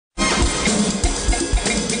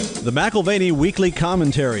The McIlvaney Weekly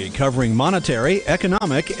Commentary, covering monetary,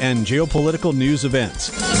 economic, and geopolitical news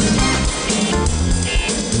events.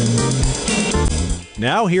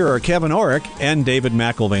 Now here are Kevin Orrick and David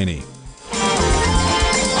McIlvaney.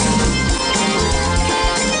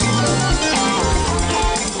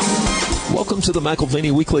 Welcome to the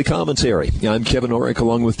McIlvaney Weekly Commentary. I'm Kevin Orrick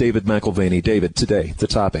along with David McIlvaney. David, today, the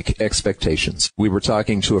topic, expectations. We were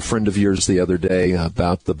talking to a friend of yours the other day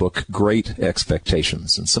about the book Great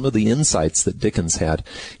Expectations and some of the insights that Dickens had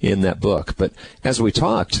in that book. But as we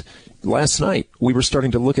talked last night, we were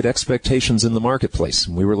starting to look at expectations in the marketplace.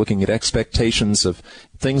 We were looking at expectations of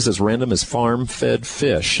things as random as farm-fed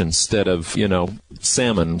fish instead of,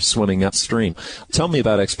 salmon swimming upstream. Tell me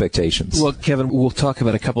about expectations. Well, Kevin, we'll talk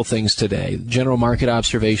about a couple things today. General market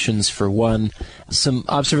observations for one, some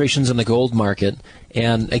observations on the gold market,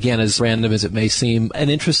 and again, as random as it may seem, an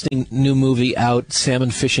interesting new movie out,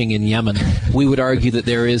 salmon fishing in Yemen. We would argue that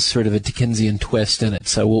there is sort of a Dickensian twist in it,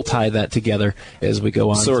 so we'll tie that together as we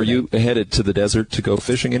go on. So are you headed to the desert to go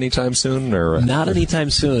fishing anytime soon? Or Not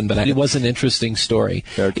anytime soon, but it was an interesting story.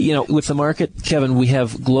 With the market, Kevin, we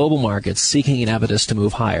have global markets seeking an impetus to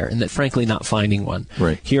move higher, and that frankly not finding one.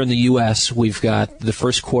 Right. Here in the U.S., we've got the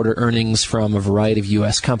first quarter earnings from a variety of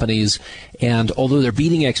U.S. companies, and although they're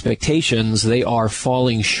beating expectations, they are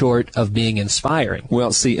falling short of being inspiring.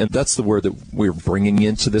 Well, see, and that's the word that we're bringing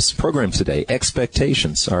into this program today,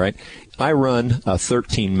 expectations, all right? I run a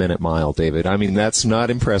 13-minute mile, David. I mean, that's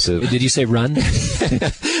not impressive. Did you say run?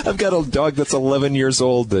 I've got a dog that's 11 years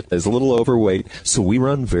old that is a little overweight, so we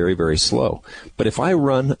run very, very slow. But if I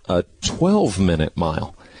run a 12-minute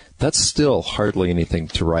mile, that's still hardly anything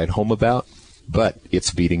to write home about. But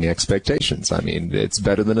it's beating expectations. I mean, it's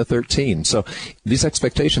better than a 13. So these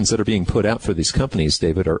expectations that are being put out for these companies,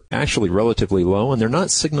 David, are actually relatively low, and they're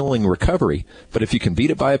not signaling recovery. But if you can beat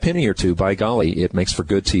it by a penny or two, by golly, it makes for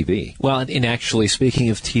good TV. Well, and actually, speaking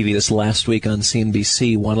of TV, this last week on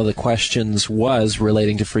CNBC, one of the questions was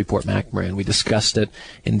relating to Freeport-McMoRan, and we discussed it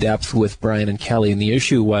in depth with Brian and Kelly, and the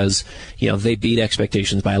issue was, they beat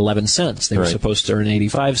expectations by 11 cents. They were supposed to earn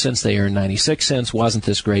 85 cents. They earned 96 cents. Wasn't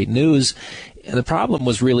this great news? And the problem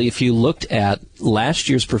was really, if you looked at last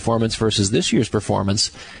year's performance versus this year's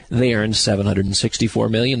performance, they earned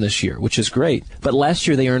 $764 million this year, which is great. But last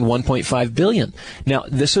year they earned $1.5 billion. Now,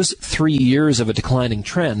 this is 3 years of a declining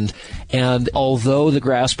trend, and although the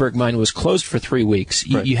Grasberg mine was closed for 3 weeks,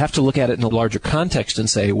 you have to look at it in a larger context and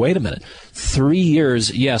say, wait a minute, 3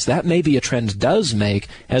 years, yes, that maybe a trend does make,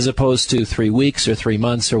 as opposed to 3 weeks or 3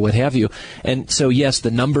 months or what have you. And so, yes,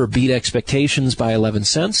 the number beat expectations by 11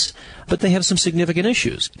 cents, but they have some significant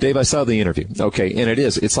issues. Dave, I saw the interview. Okay, and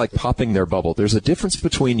it's like popping their bubble. There's a difference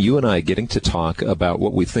between you and I getting to talk about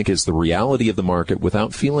what we think is the reality of the market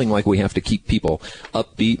without feeling like we have to keep people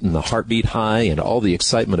upbeat and the heartbeat high and all the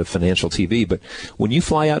excitement of financial TV. But when you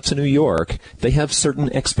fly out to New York, they have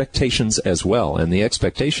certain expectations as well. And the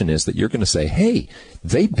expectation is that you're going to say, hey,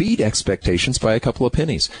 they beat expectations by a couple of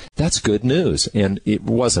pennies. That's good news. And it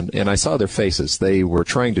wasn't. And I saw their faces. They were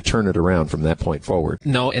trying to turn it around from that point forward.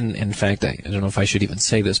 No, in fact, I don't know if I should even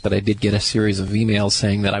say this, but I did get a series of emails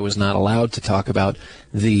saying that I was not allowed to talk about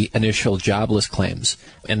the initial jobless claims.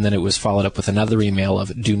 And then it was followed up with another email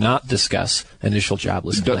of, do not discuss initial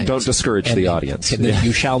jobless claims. Don't discourage the audience.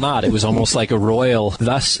 You shall not. It was almost like a royal,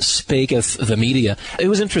 thus spaketh the media. It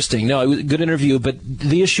was interesting. No, it was a good interview, but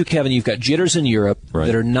the issue, Kevin, you've got jitters in Europe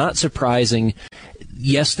that are not surprising.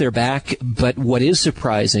 Yes, they're back, but what is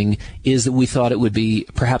surprising is that we thought it would be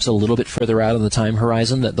perhaps a little bit further out on the time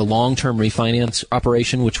horizon, that the long-term refinance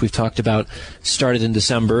operation, which we've talked about, started in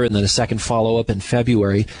December and then a second follow-up in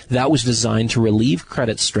February. That was designed to relieve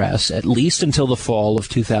credit stress at least until the fall of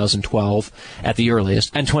 2012 at the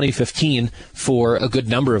earliest, and 2015 for a good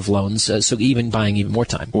number of loans, so even buying even more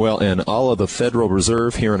time. Well, and all of the Federal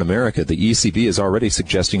Reserve here in America, the ECB is already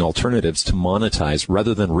suggesting alternatives to monetize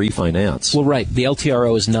rather than refinance. Well, right. The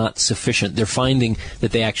LTRO is not sufficient. They're finding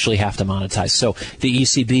that they actually have to monetize. So the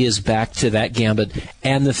ECB is back to that gambit,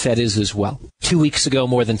 and the Fed is as well. 2 weeks ago,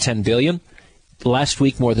 more than $10 billion. Last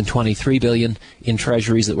week, more than $23 billion in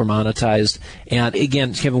treasuries that were monetized. And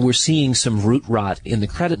again, Kevin, we're seeing some root rot in the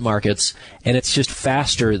credit markets, and it's just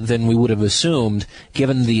faster than we would have assumed,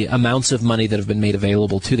 given the amounts of money that have been made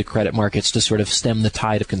available to the credit markets to sort of stem the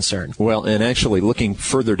tide of concern. Well, and actually looking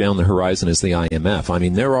further down the horizon is the IMF. I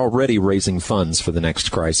mean, they're already raising funds for the next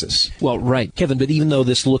crisis. Well, right, Kevin, but even though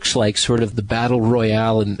this looks like sort of the battle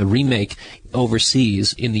royale and the remake,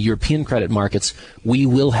 overseas in the European credit markets, we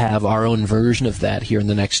will have our own version of that here in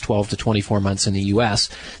the next 12 to 24 months in the U.S.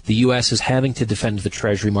 The U.S. is having to defend the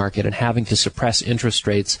Treasury market and having to suppress interest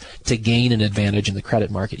rates to gain an advantage in the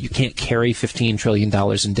credit market. You can't carry $15 trillion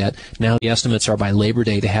in debt. Now the estimates are by Labor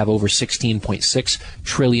Day to have over $16.6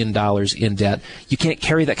 trillion in debt. You can't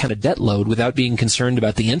carry that kind of debt load without being concerned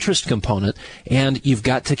about the interest component, and you've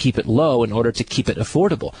got to keep it low in order to keep it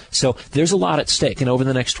affordable. So there's a lot at stake, and over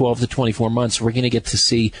the next 12 to 24 months, we're going to get to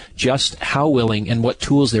see just how willing and what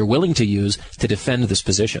tools they're willing to use to defend this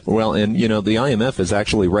position. Well, and, you know, the IMF is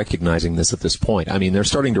actually recognizing this at this point. I mean, they're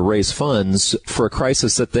starting to raise funds for a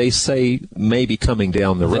crisis that they say may be coming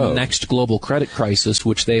down the road. The next global credit crisis,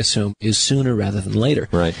 which they assume is sooner rather than later.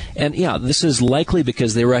 Right. And, yeah, this is likely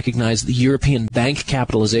because they recognize the European bank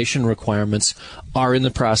capitalization requirements are in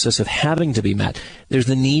the process of having to be met. There's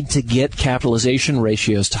the need to get capitalization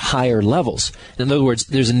ratios to higher levels. In other words,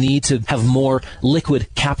 there's a need to have more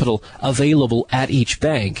liquid capital available at each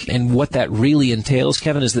bank. And what that really entails,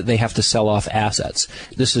 Kevin, is that they have to sell off assets.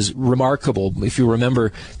 This is remarkable. If you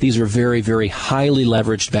remember, these are very, very highly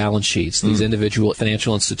leveraged balance sheets, these individual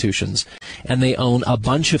financial institutions. And they own a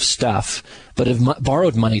bunch of stuff, but have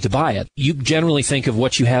borrowed money to buy it. You generally think of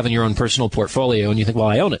what you have in your own personal portfolio, and you think, well,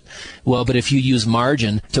 I own it. Well, but if you use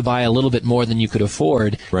margin to buy a little bit more than you could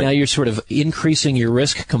afford, now you're sort of increasing your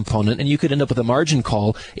risk component, and you could end up with a margin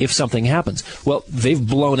call if something happens. Well, they've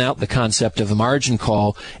blown out the concept of a margin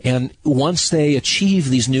call, and once they achieve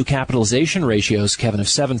these new capitalization ratios, Kevin, of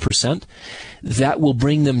 7%, that will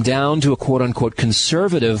bring them down to a quote-unquote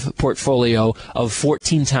conservative portfolio of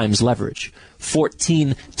 14 times leverage.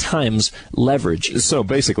 14 times leverage. So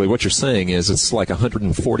basically what you're saying is it's like a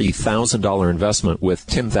 $140,000 investment with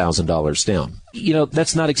 $10,000 down. You know,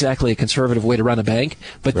 that's not exactly a conservative way to run a bank,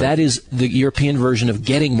 but that is the European version of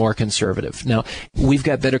getting more conservative. Now, we've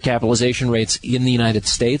got better capitalization rates in the United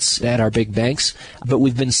States at our big banks, but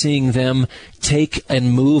we've been seeing them take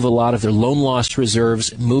and move a lot of their loan loss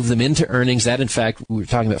reserves, move them into earnings. That, in fact, we were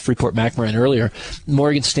talking about Freeport-McMoRan earlier.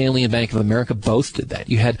 Morgan Stanley and Bank of America both did that.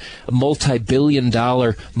 You had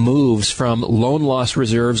multi-billion-dollar moves from loan loss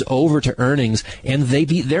reserves over to earnings, and they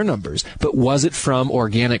beat their numbers. But was it from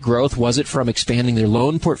organic growth? Was it from expanding their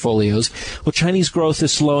loan portfolios? Well, Chinese growth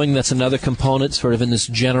is slowing. That's another component sort of in this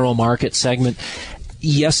general market segment.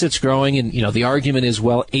 Yes, it's growing, and, you know, the argument is,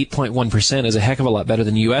 well, 8.1% is a heck of a lot better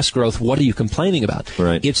than U.S. growth. What are you complaining about?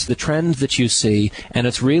 Right. It's the trend that you see, and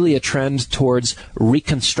it's really a trend towards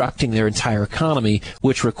reconstructing their entire economy,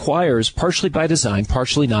 which requires, partially by design,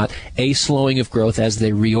 partially not, a slowing of growth as they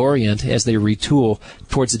reorient, as they retool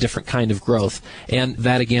towards a different kind of growth. And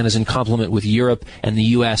that, again, is in complement with Europe and the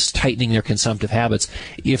U.S. tightening their consumptive habits.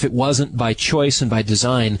 If it wasn't by choice and by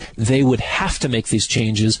design, they would have to make these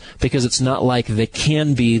changes, because it's not like they can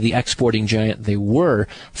be the exporting giant they were,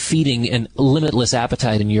 feeding an limitless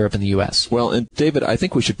appetite in Europe and the U.S. Well, and David, I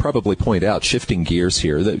think we should probably point out, shifting gears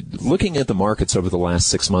here, that looking at the markets over the last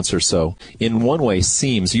 6 months or so, in one way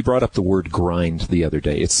seems, you brought up the word grind the other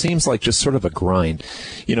day, it seems like just sort of a grind.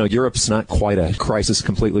 You know, Europe's not quite a crisis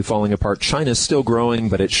completely falling apart. China's still growing,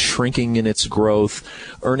 but it's shrinking in its growth.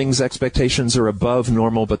 Earnings expectations are above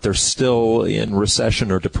normal, but they're still in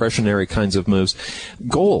recession or depressionary kinds of moves.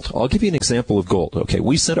 Gold, I'll give you an example of gold. Okay,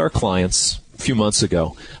 we sent our clients a few months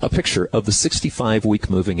ago a picture of the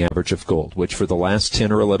 65-week moving average of gold, which for the last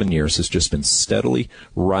 10 or 11 years has just been steadily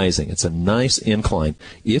rising. It's a nice incline.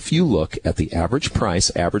 If you look at the average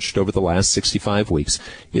price averaged over the last 65 weeks,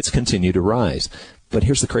 it's continued to rise. But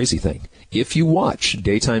here's the crazy thing. If you watch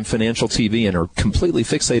daytime financial TV and are completely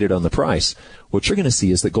fixated on the price, what you're going to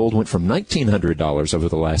see is that gold went from $1,900 over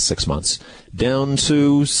the last 6 months down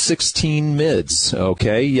to 16 mids,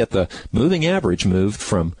 okay? Yet the moving average moved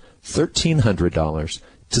from $1,300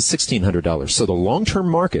 to $1,600. So the long-term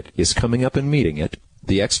market is coming up and meeting it.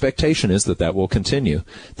 The expectation is that that will continue.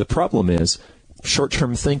 The problem is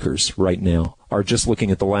short-term thinkers right now are just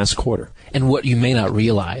looking at the last quarter. And what you may not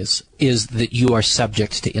realize is that you are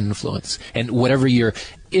subject to influence. And whatever your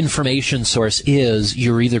information source is,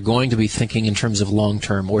 you're either going to be thinking in terms of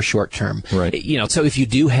long-term or short-term. Right. You know, so if you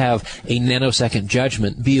do have a nanosecond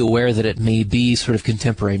judgment, be aware that it may be sort of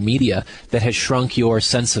contemporary media that has shrunk your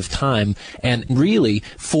sense of time and really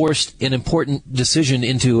forced an important decision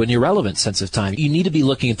into an irrelevant sense of time. You need to be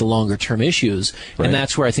looking at the longer-term issues, and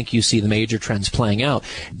that's where I think you see the major trends playing out.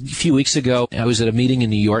 A few weeks ago, I was at a meeting in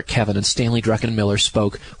New York, Kevin, and Stanley Druckenmiller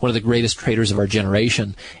spoke, one of the greatest traders of our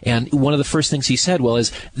generation. And one of the first things he said, well,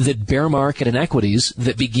 is the bear market in equities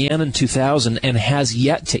that began in 2000 and has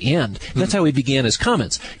yet to end. That's how we began his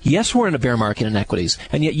comments. Yes, we're in a bear market in equities,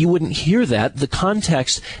 and yet you wouldn't hear that. The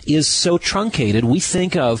context is so truncated. We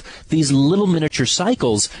think of these little miniature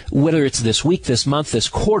cycles, whether it's this week, this month, this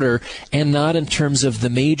quarter, and not in terms of the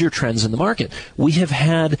major trends in the market. We have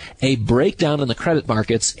had a breakdown in the credit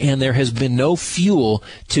markets, and there has been no fuel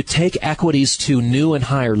to take equities to new and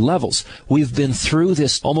higher levels. We've been through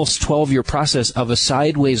this almost 12-year process of a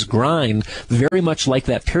sideways grind, very much like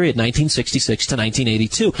that period, 1966 to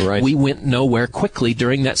 1982. Right. We went nowhere quickly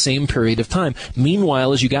during that same period of time.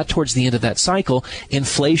 Meanwhile, as you got towards the end of that cycle,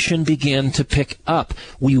 inflation began to pick up.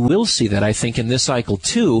 We will see that, I think, in this cycle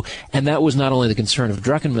too, and that was not only the concern of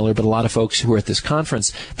Druckenmiller, but a lot of folks who were at this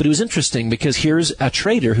conference. But it was interesting because here's a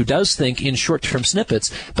trader who does think in short-term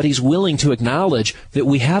snippets, but he's willing to acknowledge that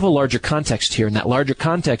we have a larger context here, and that larger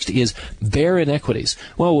context is bear inequities.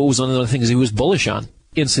 Well, what was one of the things he was bullish on?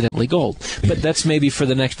 Incidentally, gold. But that's maybe for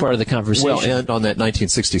the next part of the conversation. Well, and on that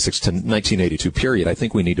 1966 to 1982 period, I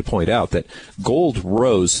think we need to point out that gold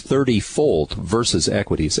rose 30-fold versus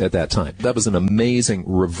equities at that time. That was an amazing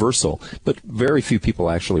reversal, but very few people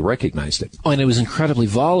actually recognized it. Oh, and it was incredibly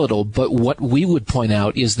volatile, but what we would point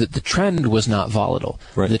out is that the trend was not volatile.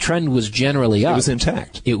 Right. The trend was generally up. It was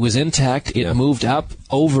intact. It was intact. It moved up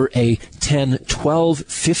over a 10, 12,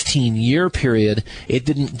 15-year period. It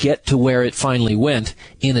didn't get to where it finally went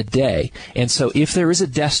in a day. And so if there is a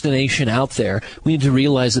destination out there, we need to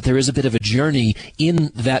realize that there is a bit of a journey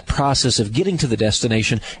in that process of getting to the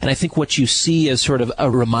destination. And I think what you see as sort of a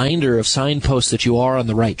reminder of signposts that you are on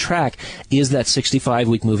the right track is that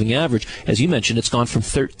 65-week moving average. As you mentioned, it's gone from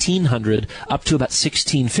 1,300 up to about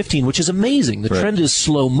 1,615, which is amazing. The trend is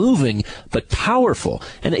slow moving, but powerful.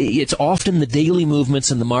 And it's often the daily movements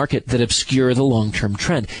in the market that obscure the long-term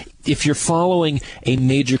trend. If you're following a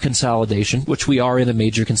major consolidation, which we are in a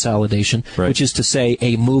major consolidation, which is to say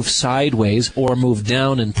a move sideways or a move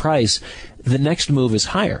down in price, the next move is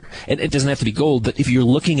higher. And it doesn't have to be gold, but if you're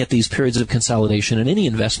looking at these periods of consolidation in any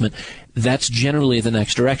investment, that's generally the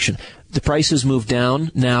next direction. The price has moved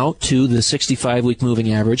down now to the 65-week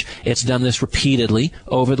moving average. It's done this repeatedly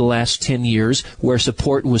over the last 10 years, where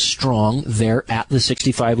support was strong there at the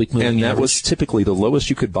 65-week moving average. And that was typically the lowest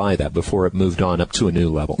you could buy that before it moved on up to a new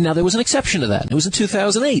level. Now, there was an exception to that. It was in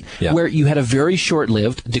 2008, where you had a very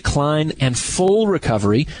short-lived decline and full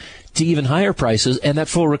recovery to even higher prices, and that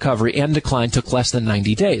full recovery and decline took less than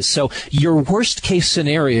 90 days. So your worst case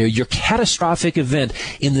scenario, your catastrophic event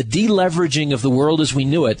in the deleveraging of the world as we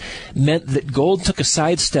knew it, meant that gold took a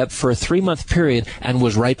sidestep for a 3-month period and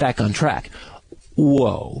was right back on track.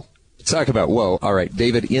 Whoa. Talk about whoa. All right,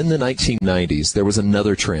 David, in the 1990s, there was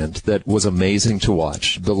another trend that was amazing to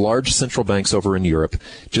watch. The large central banks over in Europe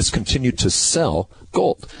just continued to sell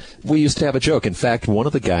gold. We used to have a joke. In fact, one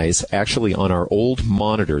of the guys actually on our old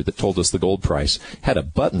monitor that told us the gold price had a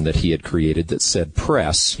button that he had created that said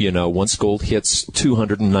press, once gold hits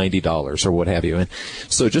 $290 or what have you. And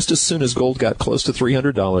so just as soon as gold got close to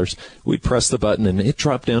 $300, we'd press the button and it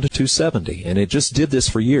dropped down to $270. And it just did this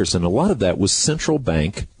for years. And a lot of that was central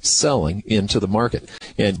bank selling into the market.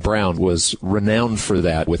 And Brown was renowned for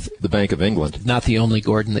that with the Bank of England. Not the only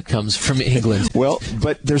Gordon that comes from England. Well,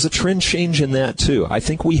 but there's a trend change in that too. I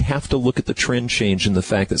think we have to look at the trend change in the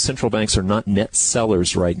fact that central banks are not net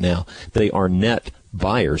sellers right now. They are net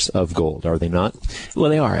buyers of gold, are they not? Well,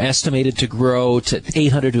 they are estimated to grow to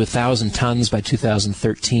 800 to 1,000 tons by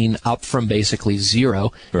 2013, up from basically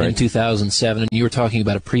zero in 2007. And you were talking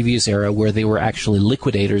about a previous era where they were actually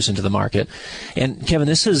liquidators into the market. And Kevin,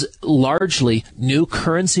 this is largely new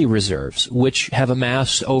currency reserves, which have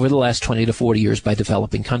amassed over the last 20 to 40 years by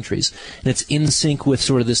developing countries. And it's in sync with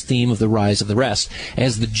sort of this theme of the rise of the rest.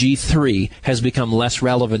 As the G3 has become less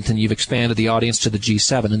relevant and you've expanded the audience to the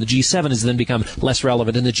G7, and the G7 has then become less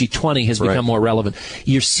relevant, and the G20 has become more relevant.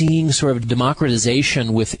 You're seeing sort of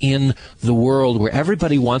democratization within the world where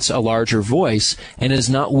everybody wants a larger voice and is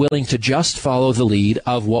not willing to just follow the lead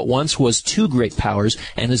of what once was two great powers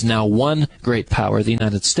and is now one great power, the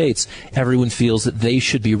United States. Everyone feels that they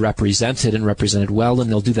should be represented and represented well,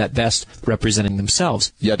 and they'll do that best representing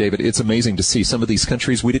themselves. Yeah, David, it's amazing to see some of these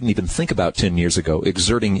countries we didn't even think about 10 years ago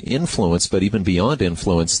exerting influence, but even beyond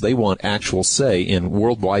influence, they want actual say in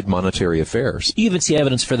worldwide monetary affairs. Even even see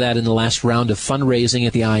evidence for that in the last round of fundraising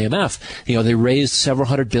at the IMF. They raised several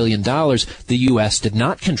 $100 billion. The U.S. did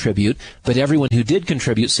not contribute, but everyone who did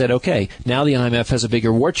contribute said, okay, now the IMF has a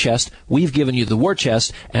bigger war chest. We've given you the war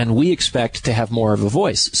chest, and we expect to have more of a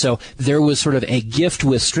voice. So there was sort of a gift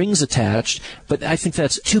with strings attached, but I think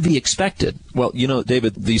that's to be expected. Well,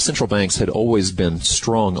 David, the central banks had always been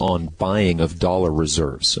strong on buying of dollar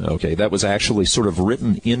reserves. Okay, that was actually sort of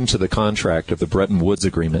written into the contract of the Bretton Woods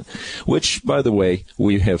Agreement, which, by the way,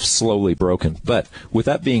 we have slowly broken. But with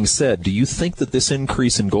that being said, do you think that this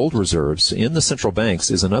increase in gold reserves in the central banks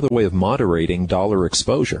is another way of moderating dollar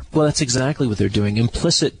exposure? Well, that's exactly what they're doing.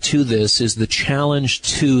 Implicit to this is the challenge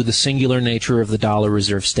to the singular nature of the dollar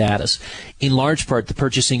reserve status. In large part, the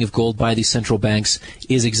purchasing of gold by these central banks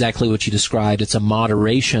is exactly what you described. It's a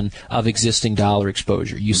moderation of existing dollar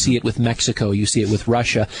exposure. You see it with Mexico. You see it with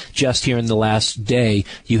Russia. Just here in the last day,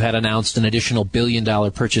 you had announced an additional $1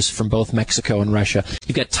 billion purchase from both Mexico and Russia.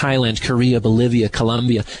 You've got Thailand, Korea, Bolivia,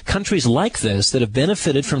 Colombia, countries like this that have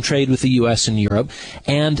benefited from trade with the U.S. and Europe,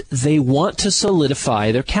 and they want to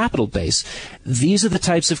solidify their capital base. These are the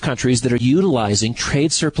types of countries that are utilizing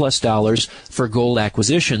trade surplus dollars for gold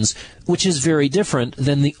acquisitions, which is very different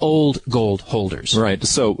than the old gold holders. Right.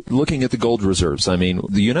 So looking at the gold reserves, I mean,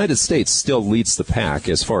 the United States still leads the pack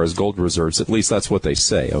as far as gold reserves. At least that's what they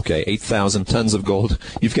say. Okay, 8,000 tons of gold.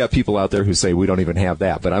 You've got people out there who say we don't even have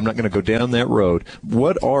that, but I'm not going to go down that road.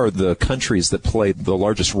 What are the countries that play the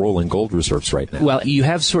largest role in gold reserves right now? Well, you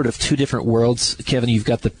have sort of two different worlds, Kevin. You've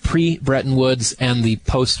got the pre-Bretton Woods and the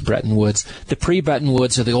post-Bretton Woods. The pre-Bretton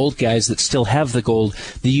Woods are the old guys that still have the gold.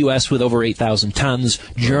 The U.S. with over 8,000 tons,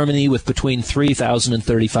 Germany with between 3,000 and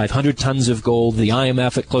 3,500 tons of gold, the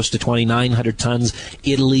IMF at close to 2,900 tons,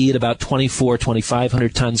 Italy at about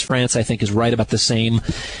 2,500 tons, France I think is right about the same.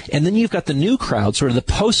 And then you've got the new crowd, sort of the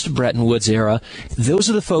post-Bretton Woods era. Those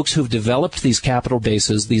are the folks who've developed these capital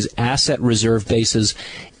bases, these asset reserve bases,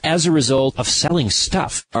 as a result of selling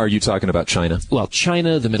stuff. Are you talking about China? Well,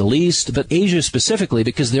 China, the Middle East, but Asia specifically,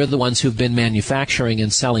 because they're the ones who've been manufacturing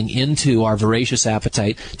and selling into our voracious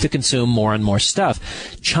appetite to consume more and more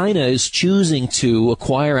stuff. China is choosing to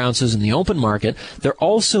acquire ounces in the open market. They're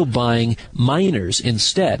also buying miners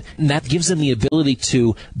instead, and that gives them the ability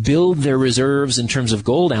to build their reserves in terms of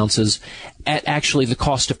gold ounces at actually the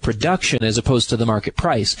cost of production as opposed to the market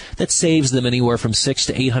price. That saves them anywhere from $600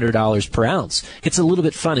 to $800 per ounce. It's a little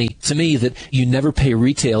bit funny to me that you never pay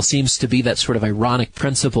retail seems to be that sort of ironic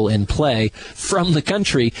principle in play from the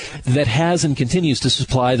country that has and continues to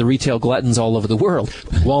supply the retail gluttons all over the world,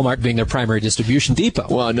 Walmart being their primary distribution depot.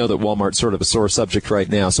 Well, I know that Walmart's sort of a sore subject right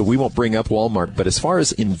now, so we won't bring up Walmart, but as far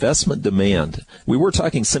as investment demand, we were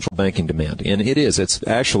talking central banking demand, and it's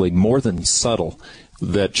actually more than subtle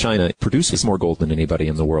that China produces more gold than anybody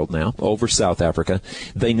in the world now over South Africa.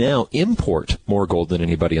 They now import more gold than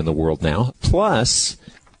anybody in the world now. Plus,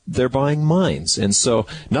 they're buying mines. And so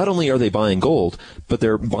not only are they buying gold, but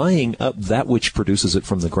they're buying up that which produces it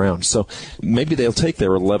from the ground. So maybe they'll take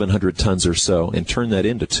their 1,100 tons or so and turn that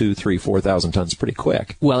into 2,000, 3,000, 4,000 tons pretty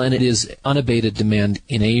quick. Well, and it is unabated demand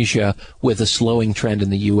in Asia with a slowing trend in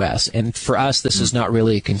the U.S. And for us, this is not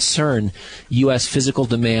really a concern. U.S. physical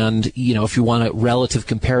demand, if you want a relative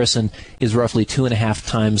comparison, is roughly 2.5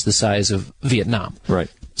 times the size of Vietnam. Right.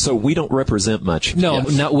 So we don't represent much. No,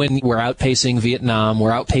 not when we're outpacing Vietnam.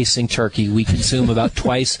 We're outpacing Turkey. We consume about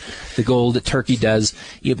twice the gold that Turkey does.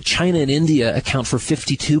 China and India account for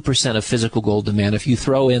 52% of physical gold demand. If you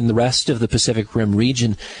throw in the rest of the Pacific Rim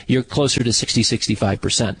region, you're closer to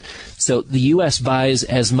 60-65%. So the U.S. buys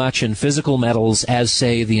as much in physical metals as,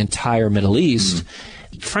 say, the entire Middle East.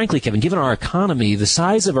 Frankly, Kevin, given our economy, the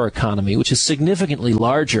size of our economy, which is significantly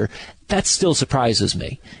larger, that still surprises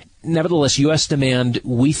me. Nevertheless, U.S. demand,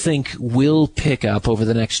 we think, will pick up over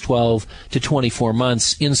the next 12 to 24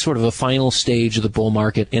 months in sort of a final stage of the bull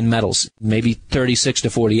market in metals, maybe 36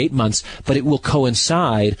 to 48 months, but it will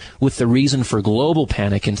coincide with the reason for global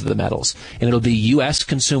panic into the metals. And it'll be U.S.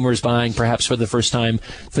 consumers buying perhaps for the first time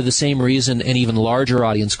for the same reason an even larger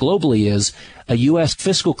audience globally is, a U.S.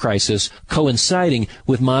 fiscal crisis coinciding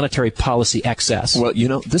with monetary policy excess. Well,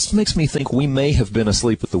 this makes me think we may have been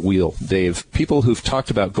asleep at the wheel, Dave. People who've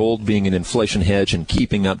talked about gold being an inflation hedge and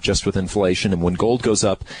keeping up just with inflation, and when gold goes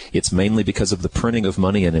up, it's mainly because of the printing of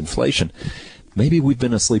money and inflation. Maybe we've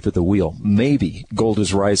been asleep at the wheel. Maybe gold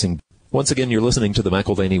is rising. Once again, you're listening to the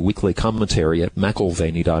McAlvany Weekly Commentary at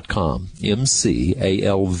McAlvany.com,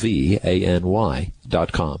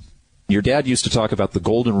 McAlvany.com. Your dad used to talk about the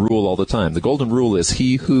golden rule all the time. The golden rule is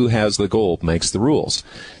he who has the gold makes the rules.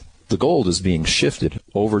 the gold is being shifted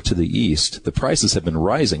over to the east. The prices have been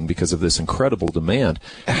rising because of this incredible demand.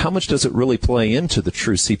 How much does it really play into the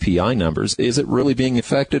true CPI numbers? Is it really being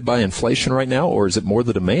affected by inflation right now, or is it more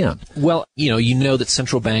the demand? Well, you know that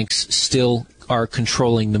central banks still are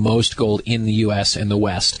controlling the most gold in the U.S. and the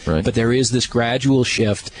West. Right. But there is this gradual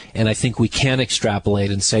shift, and I think we can extrapolate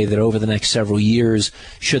and say that over the next several years,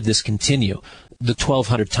 should this continue, the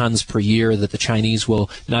 1,200 tons per year that the Chinese will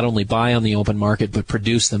not only buy on the open market but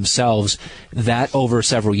produce themselves, that over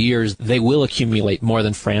several years they will accumulate more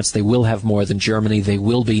than France, they will have more than Germany, they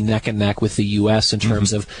will be neck and neck with the U.S. in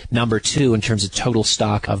terms of number 2 in terms of total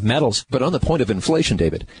stock of metals. But on the point of inflation,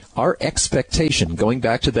 David, our expectation, going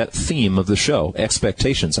back to that theme of the show,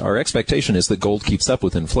 expectations, our expectation is that gold keeps up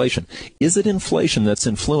with inflation. Is it inflation that's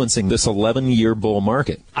influencing this 11-year bull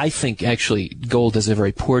market? I think actually gold does a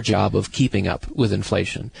very poor job of keeping up with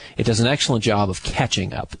inflation. It does an excellent job of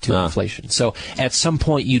catching up to inflation. So at some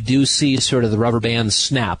point you do see sort of the rubber band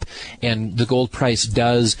snap, and the gold price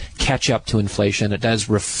does catch up to inflation. It does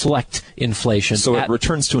reflect inflation. So it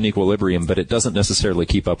returns to an equilibrium, but it doesn't necessarily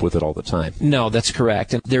keep up with it all the time. No, that's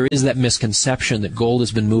correct. And there is that misconception that gold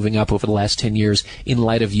has been moving up over the last 10 years in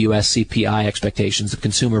light of U.S. CPI expectations, the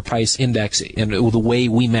Consumer Price Index, and the way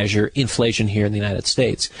we measure inflation here in the United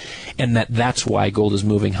States, and that's why gold is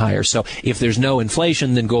moving higher. So if there's no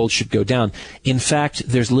inflation, then gold should go down. In fact,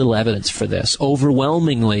 there's little evidence for this.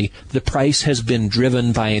 Overwhelmingly, the price has been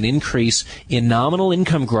driven by an increase in nominal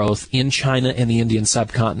income growth in China and the Indian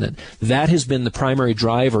subcontinent. That has been the primary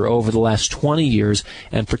driver over the last 20 years,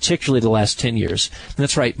 and particularly the last 10 years. And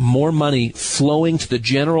that's right, more money flowing to the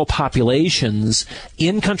general populations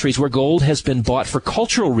in countries where gold has been bought for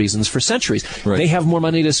cultural reasons for centuries. Right. They have more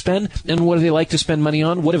money to spend, and what do they like to spend money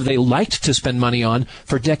on? What have they liked to spend money on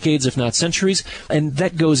for decades, if not centuries? And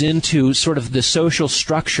that goes into sort of the social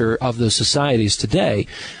structure of those societies today.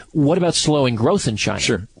 What about slowing growth in China?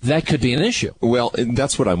 Sure. That could be an issue. Well,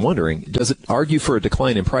 that's what I'm wondering. Does it argue for a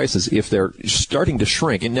decline in prices if they're starting to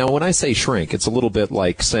shrink? And now when I say shrink, it's a little bit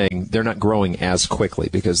like saying they're not growing as quickly,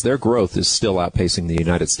 because their growth is still outpacing the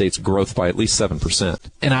United States growth by at least 7%.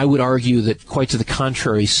 And I would argue that quite to the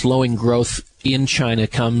contrary, slowing growth in China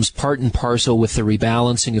comes part and parcel with the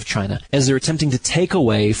rebalancing of China, as they're attempting to take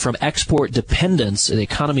away from export dependence, the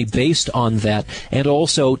economy based on that, and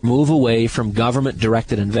also move away from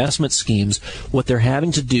government-directed investment schemes. What they're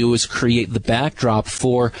having to do is create the backdrop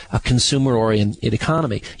for a consumer-oriented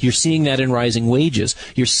economy. You're seeing that in rising wages.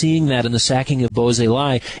 You're seeing that in the sacking of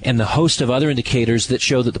Bozei and the host of other indicators that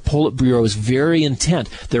show that the Politburo is very intent.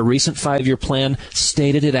 Their recent 5-year plan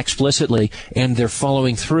stated it explicitly, and they're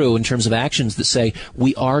following through in terms of actions that say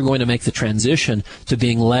we are going to make the transition to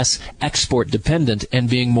being less export dependent and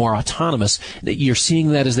being more autonomous. You're seeing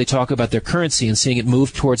that as they talk about their currency and seeing it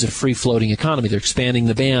move towards a free-floating economy. They're expanding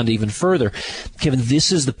the band even further. Kevin,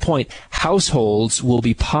 this is the point. Households will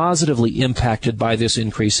be positively impacted by this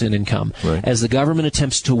increase in income, right, as the government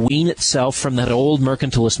attempts to wean itself from that old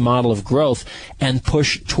mercantilist model of growth and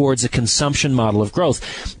push towards a consumption model of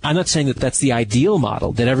growth. I'm not saying that that's the ideal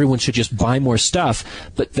model, that everyone should just buy more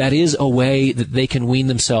stuff, but that is a way that they can wean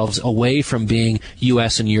themselves away from being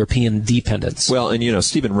U.S. and European dependents. Well, and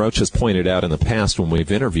Stephen Roach has pointed out in the past when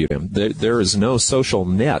we've interviewed him, there is no social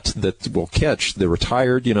net that will catch the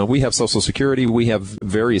retired. We have Social Security, we have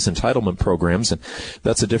various entitlement programs, and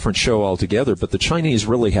that's a different show altogether, but the Chinese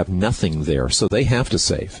really have nothing there, so they have to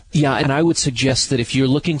save. Yeah, and I would suggest that if you're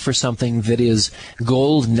looking for something that is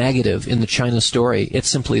gold negative in the China story, it's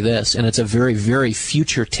simply this, and it's a very, very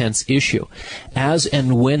future tense issue. As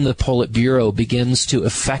and when the Politburo begins to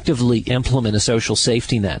effectively implement a social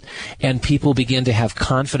safety net, and people begin to have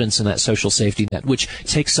confidence in that social safety net, which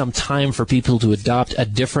takes some time for people to adopt a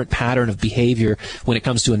different pattern of behavior when it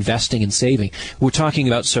comes to investing and saving. We're talking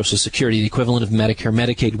about Social Security, the equivalent of Medicare,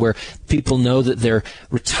 Medicaid, where people know that their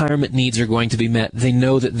retirement needs are going to be met. They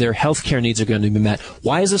know that their health care needs are going to be met.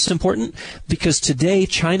 Why is this important? Because today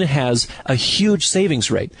China has a huge savings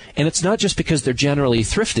rate, and it's not just because they're generally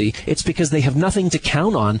thrifty, it's because they have nothing to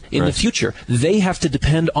count on in the future. They have to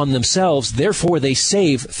depend on themselves, therefore they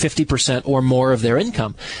save 50% or more of their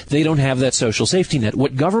income. They don't have that social safety net.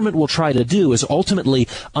 What government will try to do is ultimately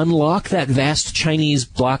unlock that vast Chinese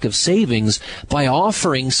block of savings by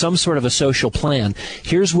offering some sort of a social plan.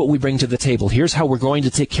 Here's what we bring to the table. Here's how we're going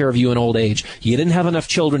to take care of you in old age. You didn't have enough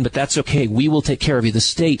children, but that's okay. We will take care of you. The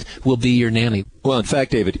state will be your nanny. Well, in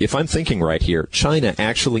fact, David, if I'm thinking right here, China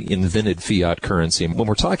actually invented fiat currency. And when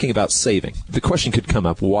we're talking about saving, the question could come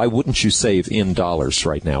up, why wouldn't you save in dollars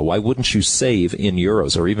right now? Why wouldn't you save in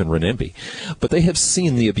euros or even renminbi? But they have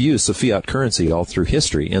seen the abuse of fiat currency all through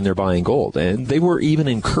history, and they're buying gold. And they were even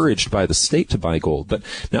encouraged by the state to buy gold. But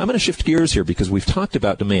now I'm going to shift gears here because we've talked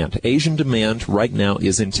about demand. Asian demand right now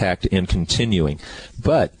is intact and continuing.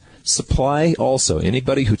 But supply also.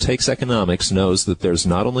 Anybody who takes economics knows that there's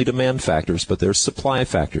not only demand factors, but there's supply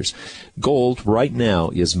factors. Gold right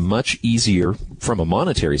now is much easier from a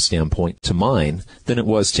monetary standpoint to mine than it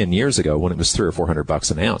was 10 years ago when it was $300 or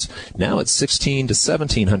 $400 an ounce. Now it's $1,600 to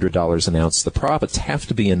 $1,700 an ounce. The profits have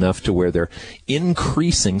to be enough to where they're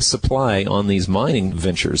increasing supply on these mining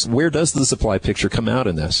ventures. Where does the supply picture come out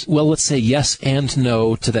in this? Well, let's say yes and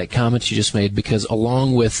no to that comment you just made, because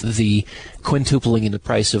along with the quintupling in the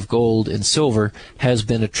price of gold and silver has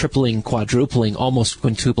been a tripling, quadrupling, almost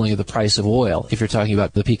quintupling of the price of oil, if you're talking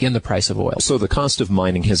about the peak in the price of oil. So the cost of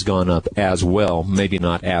mining has gone up as well, maybe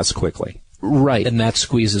not as quickly. Right, and that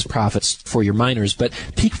squeezes profits for your miners. But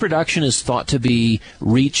peak production is thought to be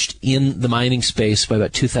reached in the mining space by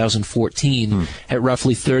about 2014 at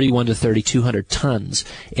roughly 3,100 to 3,200 tons.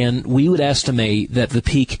 And we would estimate that the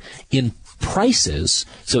peak in prices,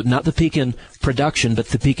 so not the peak in production, but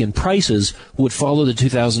the peak in prices, would follow the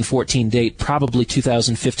 2014 date, probably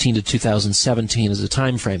 2015 to 2017 as a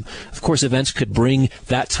time frame. Of course, events could bring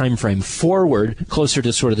that time frame forward closer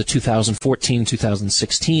to sort of the 2014,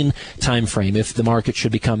 2016 time frame if the market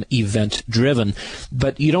should become event-driven.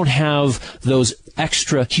 But you don't have those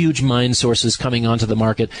extra huge mine sources coming onto the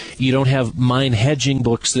market. You don't have mine hedging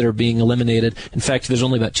books that are being eliminated. In fact, there's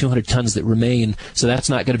only about 200 tons that remain, so that's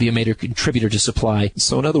not going to be a major contributor to supply.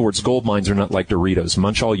 So in other words, gold mines are not like Doritos.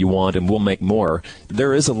 Munch all you want and we'll make more.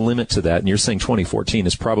 There is a limit to that, and you're saying 2014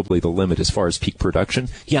 is probably the limit as far as peak production?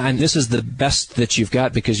 Yeah, and this is the best that you've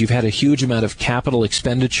got because you've had a huge amount of capital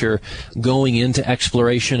expenditure going into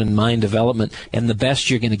exploration and mine development, and the best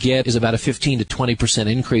you're going to get is about a 15 to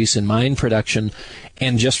 20% increase in mine production,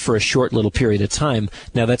 and just for a short little period of time.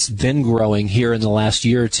 Now, that's been growing here in the last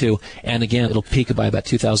year or two, and again, it'll peak by about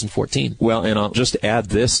 2014. Well, and I'll just add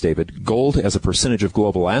this, David. Gold as a percentage of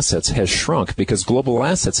global assets has shrunk because global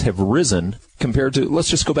assets have risen compared to, let's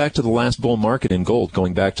just go back to the last bull market in gold,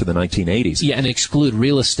 going back to the 1980s. Yeah, and exclude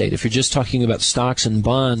real estate. If you're just talking about stocks and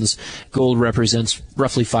bonds, gold represents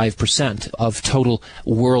roughly 5% of total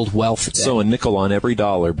world wealth today. So a nickel on every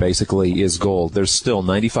dollar basically is gold. There's still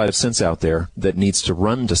 95 cents out there that needs to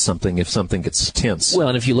run to something if something gets tense. Well,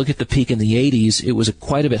 and if you look at the peak in the 80s, it was a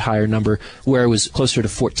quite a bit higher number, where it was closer to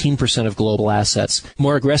 14% of global assets.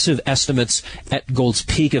 More aggressive estimates at gold's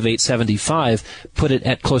peak of 875 put it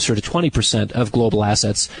at closer to 20% of global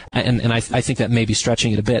assets, and I think that may be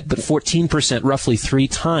stretching it a bit, but 14%, roughly 3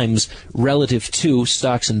 times relative to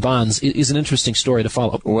stocks and bonds, is an interesting story to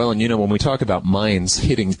follow. Well, and you know, when we talk about mines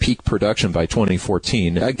hitting peak production by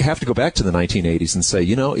 2014, I have to go back to the 1980s and say,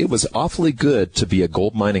 you know, it was awfully good to be a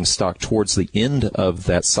gold mining stock towards the end of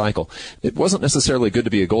that cycle. It wasn't necessarily good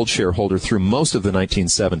to be a gold shareholder through most of the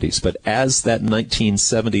 1970s, but as that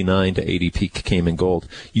 1979 to 80 peak came in gold,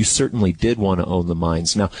 you certainly did want to own the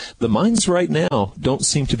mines. Now, the mines right now don't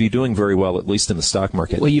seem to be doing very well, at least in the stock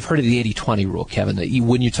market. Well, you've heard of the 80-20 rule, Kevin.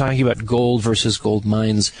 When you're talking about gold versus gold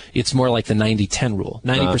mines, it's more like the 90-10 rule.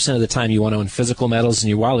 90% of the time you want to own physical metals, and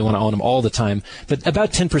you want to own them all the time. But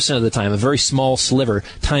about 10% of the time, a very small sliver,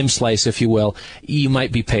 time slice, if you will, you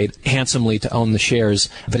might be paid handsomely to own the shares.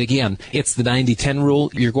 But again, it's the 90-10 rule.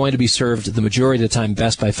 You're going to be served the majority of the time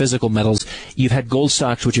best by physical metals. You've had gold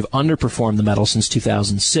stocks which have underperformed the metal since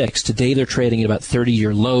 2006. Today they're trading at about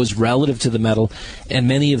 30-year lows relative to the metal, and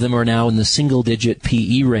many of them are now in the single-digit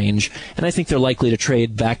PE range. And I think they're likely to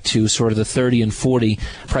trade back to sort of the 30 and 40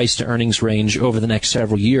 price-to-earnings range over the next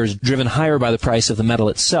several years, driven higher by the price of the metal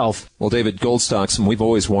itself. Well, David, gold stocks, and we've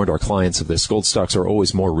always warned our clients of this, gold stocks are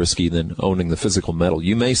always more risky than owning the physical metal.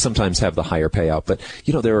 You may sometimes have the higher payout, but,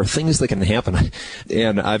 you know, there are things that can happen.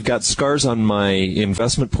 And I've got scars on my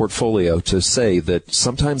investment portfolio to say that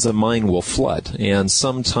sometimes a mine will flood, and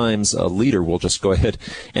sometimes a leader will just go ahead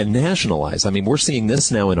and nationalize. I mean, we're seeing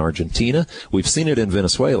this now in Argentina. We've seen it in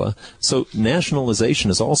Venezuela. So nationalization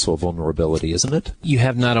is also a vulnerability, isn't it? You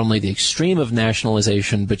have not only the extreme of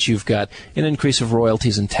nationalization, but you've got an increase of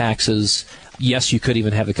royalties and taxes, Yes, you could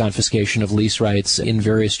even have the confiscation of lease rights in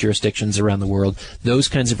various jurisdictions around the world. Those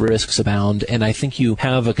kinds of risks abound, and I think you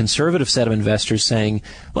have a conservative set of investors saying,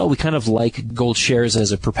 well, we kind of like gold shares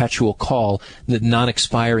as a perpetual call, the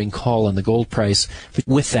non-expiring call on the gold price. But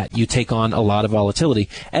with that, you take on a lot of volatility,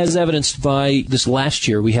 as evidenced by this last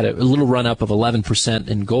year. We had a little run-up of 11%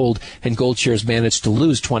 in gold, and gold shares managed to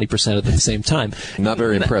lose 20% at the same time. Not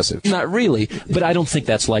very impressive. Not really, but I don't think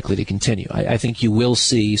that's likely to continue. I think you will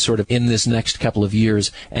see sort of in this next couple of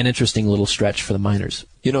years an interesting little stretch for the miners.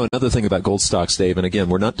 You know, another thing about gold stocks, Dave, and again,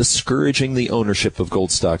 we're not discouraging the ownership of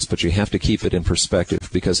gold stocks, but you have to keep it in perspective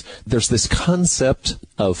because there's this concept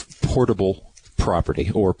of portable property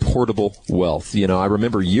or portable wealth. You know, I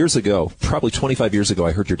remember years ago, probably 25 years ago,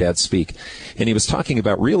 I heard your dad speak, and he was talking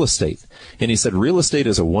about real estate. And he said, real estate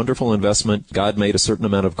is a wonderful investment. God made a certain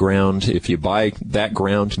amount of ground. If you buy that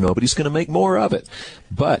ground, nobody's going to make more of it.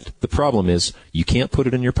 But the problem is you can't put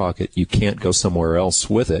it in your pocket. You can't go somewhere else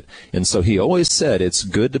with it. And so he always said it's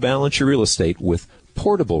good to balance your real estate with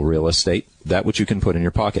portable real estate, that which you can put in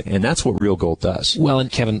your pocket. And that's what real gold does. Well, and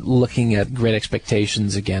Kevin, looking at Great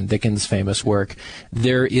Expectations, again, Dickens' famous work,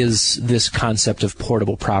 there is this concept of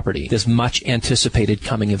portable property, this much anticipated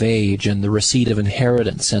coming of age and the receipt of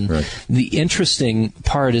inheritance. And the interesting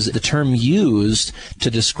part is that the term used to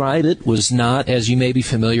describe it was not, as you may be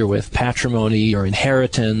familiar with, patrimony or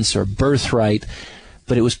inheritance or birthright,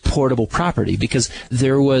 but it was portable property because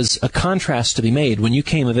there was a contrast to be made. When you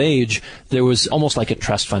came of age, there was almost like a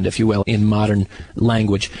trust fund, if you will, in modern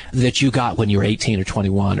language, that you got when you were 18 or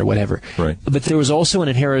 21 or whatever. Right. But there was also an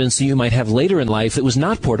inheritance that you might have later in life that was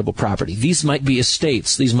not portable property. These might be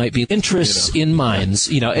estates. These might be interests in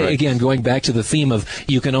mines. You know, again, going back to the theme of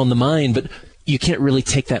you can own the mine, but you can't really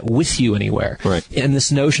take that with you anywhere. Right. And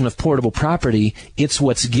this notion of portable property, it's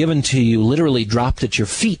what's given to you, literally dropped at your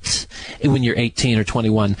feet when you're 18 or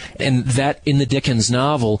 21. And that, in the Dickens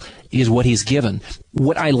novel, is what he's given.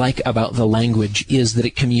 What I like about the language is that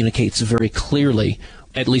it communicates very clearly,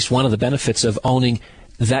 at least one of the benefits of owning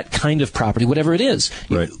that kind of property, whatever it is.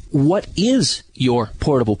 Right. What is your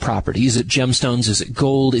portable property? Is it gemstones? Is it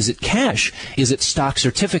gold? Is it cash? Is it stock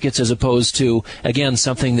certificates as opposed to, again,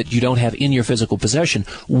 something that you don't have in your physical possession?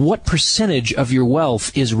 What percentage of your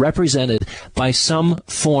wealth is represented by some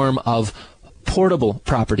form of portable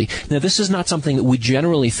property? Now, this is not something that we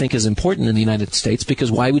generally think is important in the United States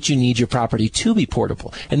because why would you need your property to be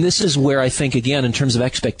portable? And this is where I think, again, in terms of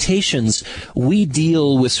expectations, we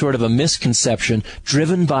deal with sort of a misconception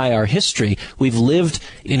driven by our history. We've lived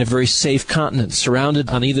in a very safe continent, surrounded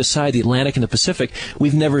on either side, the Atlantic and the Pacific.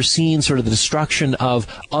 We've never seen sort of the destruction of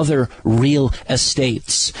other real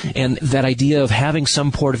estates. And that idea of having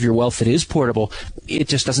some part of your wealth that is portable, it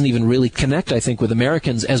just doesn't even really connect, I think, with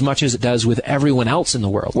Americans as much as it does with everyone else in the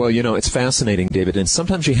world. Well, you know, it's fascinating, David, and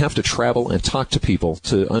sometimes you have to travel and talk to people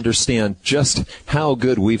to understand just how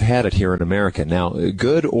good we've had it here in America. Now,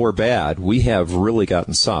 good or bad, we have really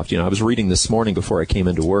gotten soft. You know, I was reading this morning before I came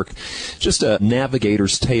into work, just a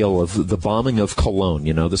navigator's tale of the bombing of Cologne.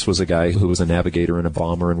 You know, this was a guy who was a navigator and a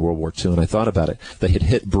bomber in World War II, and I thought about it. They had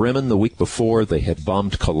hit Bremen the week before. They had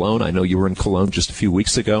bombed Cologne. I know you were in Cologne just a few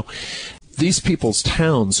weeks ago. These people's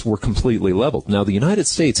towns were completely leveled. Now, the United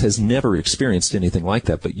States has never experienced anything like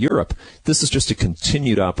that, but Europe, this is just a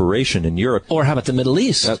continued operation in Europe. Or how about the Middle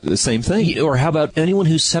East? The same thing. Or how about anyone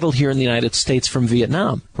who's settled here in the United States from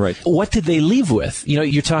Vietnam? Right. What did they leave with? You know,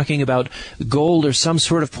 you're talking about gold or some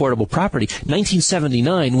sort of portable property.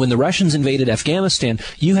 1979, when the Russians invaded Afghanistan,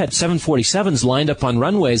 you had 747s lined up on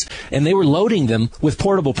runways, and they were loading them with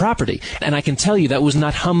portable property. And I can tell you that was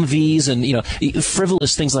not Humvees and, you know,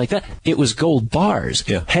 frivolous things like that. It was gold bars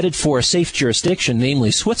headed for a safe jurisdiction,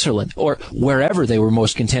 namely Switzerland, or wherever they were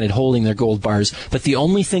most contented holding their gold bars. But the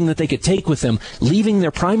only thing that they could take with them, leaving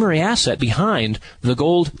their primary asset behind, the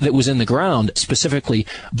gold that was in the ground, specifically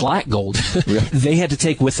black gold, they had to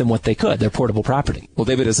take with them what they could, their portable property. Well,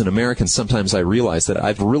 David, as an American, sometimes I realize that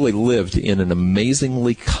I've really lived in an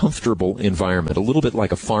amazingly comfortable environment, a little bit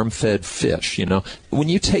like a farm-fed fish, you know. When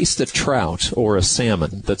you taste a trout or a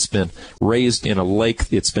salmon that's been raised in a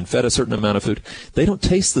lake, it's been fed a certain amount of food, they don't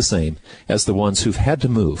taste the same as the ones who've had to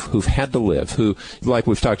move, who've had to live, who, like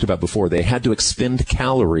we've talked about before, they had to expend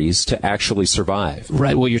calories to actually survive.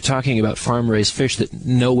 Right. Well, you're talking about farm-raised fish that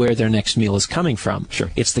know where their next meal is coming from.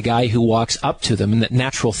 Sure. It's the guy who walks up to them, and that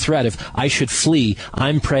natural threat of, I should flee,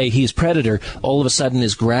 I'm prey, he's predator, all of a sudden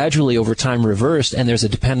is gradually over time reversed, and there's a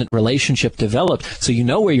dependent relationship developed. So you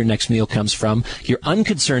know where your next meal comes from. You're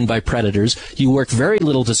unconcerned by predators. You work very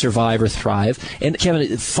little to survive or thrive. And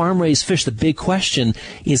Kevin, farm-raised these fish, the big question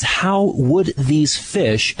is how would these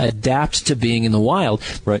fish adapt to being in the wild?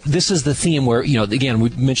 Right. This is the theme where, again, we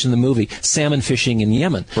mentioned the movie, salmon fishing in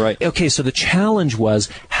Yemen. Right. Okay, so the challenge was,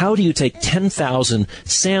 how do you take 10,000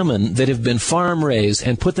 salmon that have been farm raised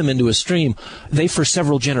and put them into a stream? They, for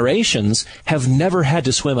several generations, have never had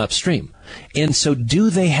to swim upstream. And so do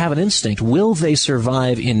they have an instinct? Will they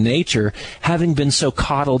survive in nature, having been so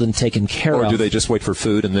coddled and taken care of? Or do they just wait for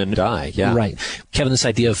food and then die? Yeah. Right. Kevin, this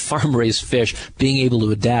idea of farm-raised fish being able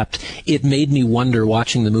to adapt, it made me wonder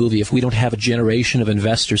watching the movie, if we don't have a generation of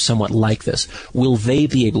investors somewhat like this, will they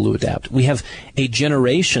be able to adapt? We have a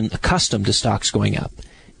generation accustomed to stocks going up,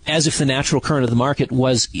 as if the natural current of the market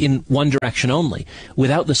was in one direction only,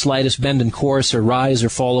 without the slightest bend in course or rise or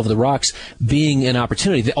fall over the rocks being an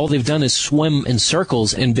opportunity. All they've done is swim in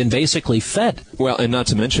circles and been basically fed. Well, and not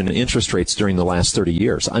to mention interest rates during the last 30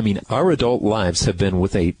 years. I mean, our adult lives have been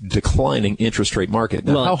with a declining interest rate market.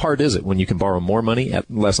 Now, how hard is it when you can borrow more money at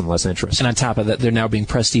less and less interest? And on top of that, they're now being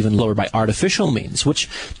pressed even lower by artificial means, which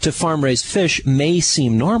to farm-raised fish may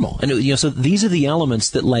seem normal. And so these are the elements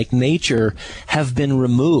that, like nature, have been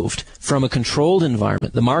removed from a controlled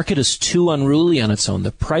environment. The market is too unruly on its own.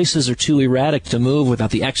 The prices are too erratic to move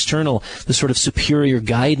without the external, the sort of superior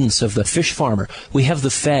guidance of the fish farmer. We have the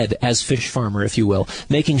Fed as fish farmer, if you will,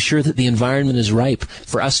 making sure that the environment is ripe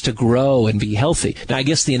for us to grow and be healthy. Now, I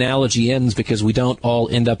guess the analogy ends because we don't all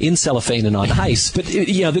end up in cellophane and on ice. But,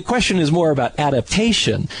 the question is more about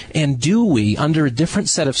adaptation. And do we, under a different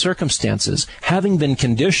set of circumstances, having been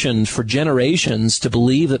conditioned for generations to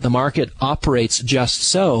believe that the market operates just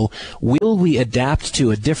so, will we adapt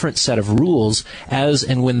to a different set of rules as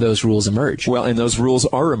and when those rules emerge? Well, and those rules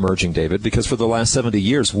are emerging, David, because for the last 70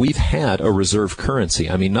 years, we've had a reserve currency.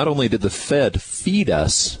 I mean, not only did the Fed feed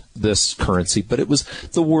us this currency, but it was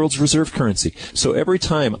the world's reserve currency. So every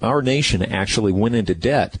time our nation actually went into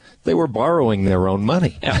debt, they were borrowing their own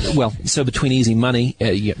money. So between easy money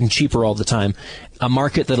and cheaper all the time, a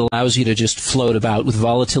market that allows you to just float about with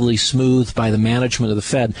volatility smoothed by the management of the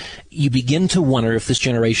Fed, you begin to wonder if this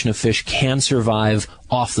generation of fish can survive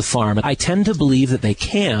off the farm. I tend to believe that they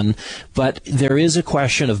can, but there is a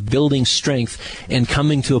question of building strength and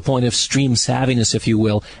coming to a point of stream savviness, if you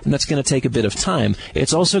will, and that's going to take a bit of time.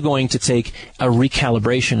 It's also going to take a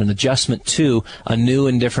recalibration, an adjustment to a new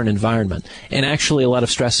and different environment, and actually a lot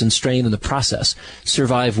of stress and strain in the process.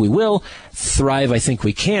 Survive we will, thrive I think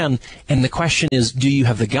we can, and the question is, do you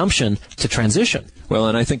have the gumption to transition? Well,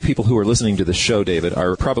 and I think people who are listening to the show, David,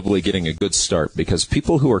 are probably getting a good start, because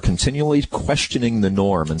people who are continually questioning the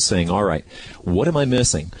norm and saying, all right, what am I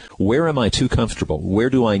missing? Where am I too comfortable? Where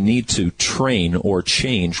do I need to train or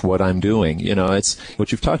change what I'm doing? It's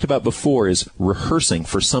what you've talked about before is rehearsing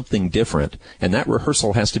for something different, and that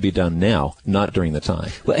rehearsal has to be done now, not during the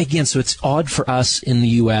time. Well, again, so it's odd for us in the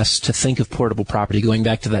U.S. to think of portable property, going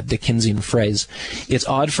back to that Dickensian phrase. It's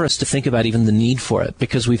odd for us to think about even the need for it,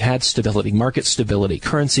 because we've had stability, market stability,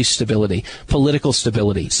 currency stability, political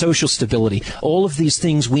stability, social stability. All of these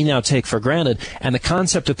things we now take for granted, and the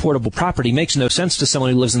concept of portable property makes no sense to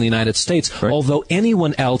someone who lives in the United States. Right. Although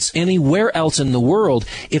anyone else, anywhere else in the world,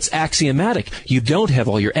 it's axiomatic. You don't have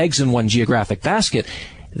all your eggs in one geographic basket.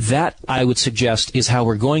 That, I would suggest, is how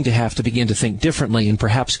we're going to have to begin to think differently and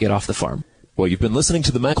perhaps get off the farm. Well, you've been listening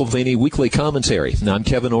to the McAlvany Weekly Commentary. I'm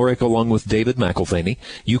Kevin Orrick along with David McAlvany.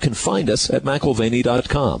 You can find us at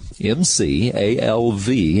McAlvany.com,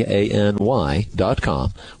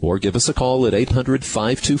 McAlvany.com, or give us a call at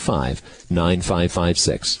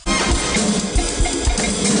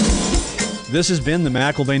 800-525-9556. This has been the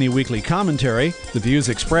McAlvany Weekly Commentary. The views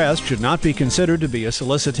expressed should not be considered to be a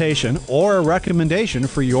solicitation or a recommendation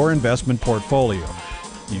for your investment portfolio.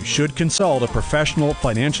 You should consult a professional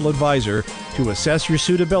financial advisor to assess your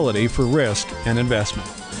suitability for risk and investment.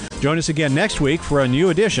 Join us again next week for a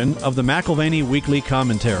new edition of the McAlvany Weekly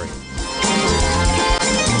Commentary.